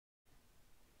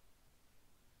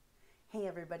Hey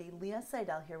everybody, Leah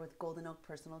Seidel here with Golden Oak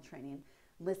Personal Training.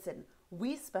 Listen,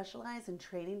 we specialize in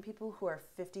training people who are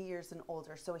 50 years and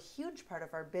older, so a huge part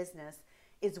of our business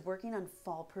is working on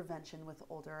fall prevention with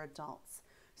older adults.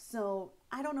 So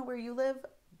I don't know where you live,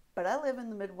 but I live in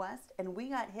the Midwest and we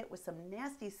got hit with some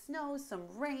nasty snow, some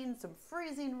rain, some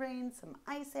freezing rain, some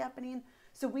ice happening.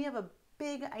 So we have a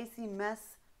big icy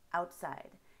mess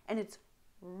outside, and it's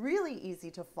really easy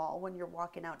to fall when you're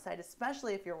walking outside,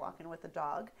 especially if you're walking with a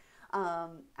dog.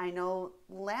 I know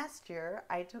last year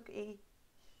I took a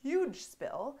huge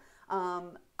spill.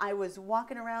 I was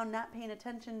walking around not paying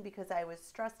attention because I was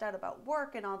stressed out about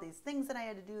work and all these things that I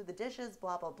had to do, the dishes,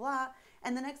 blah, blah, blah.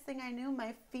 And the next thing I knew,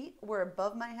 my feet were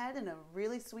above my head in a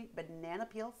really sweet banana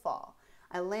peel fall.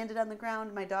 I landed on the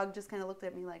ground. My dog just kind of looked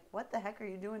at me like, what the heck are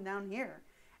you doing down here?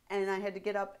 And I had to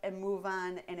get up and move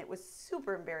on, and it was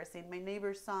super embarrassing. My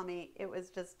neighbors saw me. It was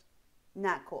just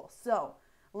not cool. So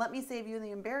let me save you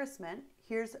the embarrassment.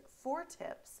 Here's 4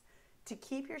 tips to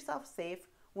keep yourself safe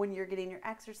when you're getting your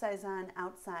exercise on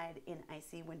outside in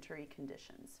icy, wintry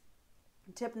conditions.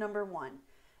 Tip number 1,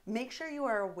 make sure you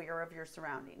are aware of your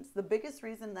surroundings. The biggest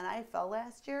reason that I fell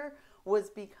last year was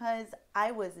because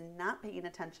I was not paying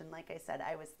attention. Like I said,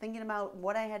 I was thinking about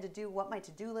what I had to do, what my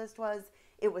to-do list was.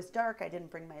 It was dark. I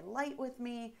didn't bring my light with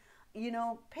me. You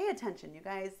know, pay attention, you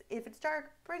guys. If it's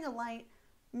dark, bring a light.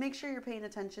 Make sure you're paying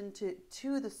attention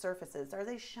to the surfaces. Are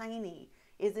they shiny?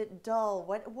 Is it dull?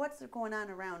 What's going on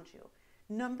around you?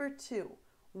 Number 2,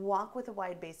 walk with a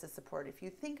wide base of support. If you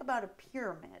think about a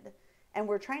pyramid and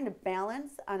we're trying to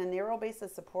balance on a narrow base of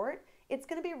support, it's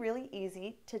going to be really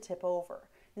easy to tip over.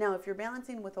 Now, if you're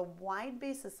balancing with a wide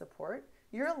base of support,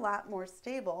 you're a lot more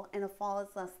stable and a fall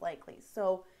is less likely.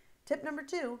 So tip number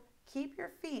 2, keep your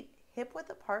feet hip width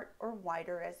apart or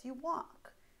wider as you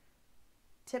walk.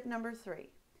 Tip number 3,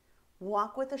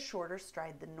 walk with a shorter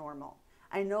stride than normal.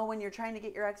 I know when you're trying to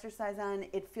get your exercise on,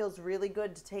 it feels really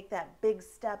good to take that big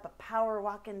step, a power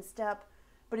walking step,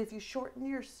 but if you shorten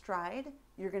your stride,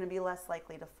 you're going to be less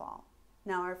likely to fall.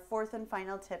 Now, our 4th and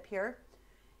final tip here,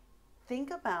 think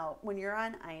about when you're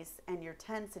on ice and you're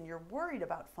tense and you're worried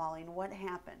about falling, what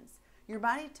happens? Your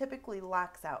body typically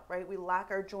locks out, right? We lock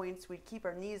our joints, we keep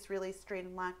our knees really straight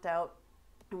and locked out,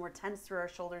 and we're tense through our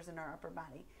shoulders and our upper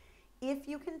body. If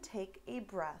you can take a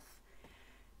breath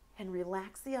and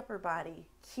relax the upper body,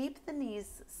 keep the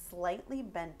knees slightly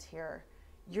bent here,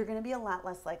 you're going to be a lot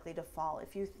less likely to fall.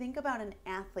 If you think about an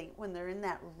athlete when they're in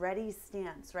that ready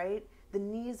stance, right? The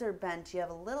knees are bent, you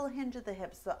have a little hinge at the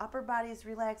hips, the upper body's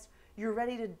relaxed, you're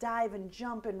ready to dive and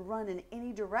jump and run in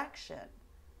any direction.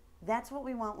 That's what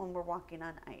we want when we're walking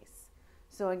on ice.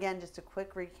 So again, just a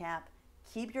quick recap,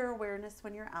 keep your awareness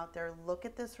when you're out there, look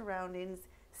at the surroundings,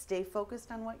 stay focused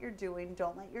on what you're doing,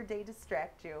 don't let your day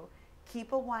distract you,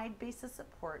 keep a wide base of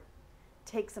support,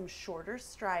 take some shorter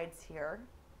strides here,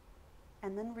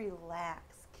 and then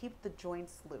relax, keep the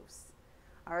joints loose.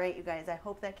 All right, you guys, I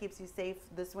hope that keeps you safe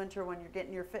this winter when you're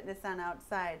getting your fitness on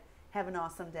outside. Have an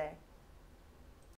awesome day.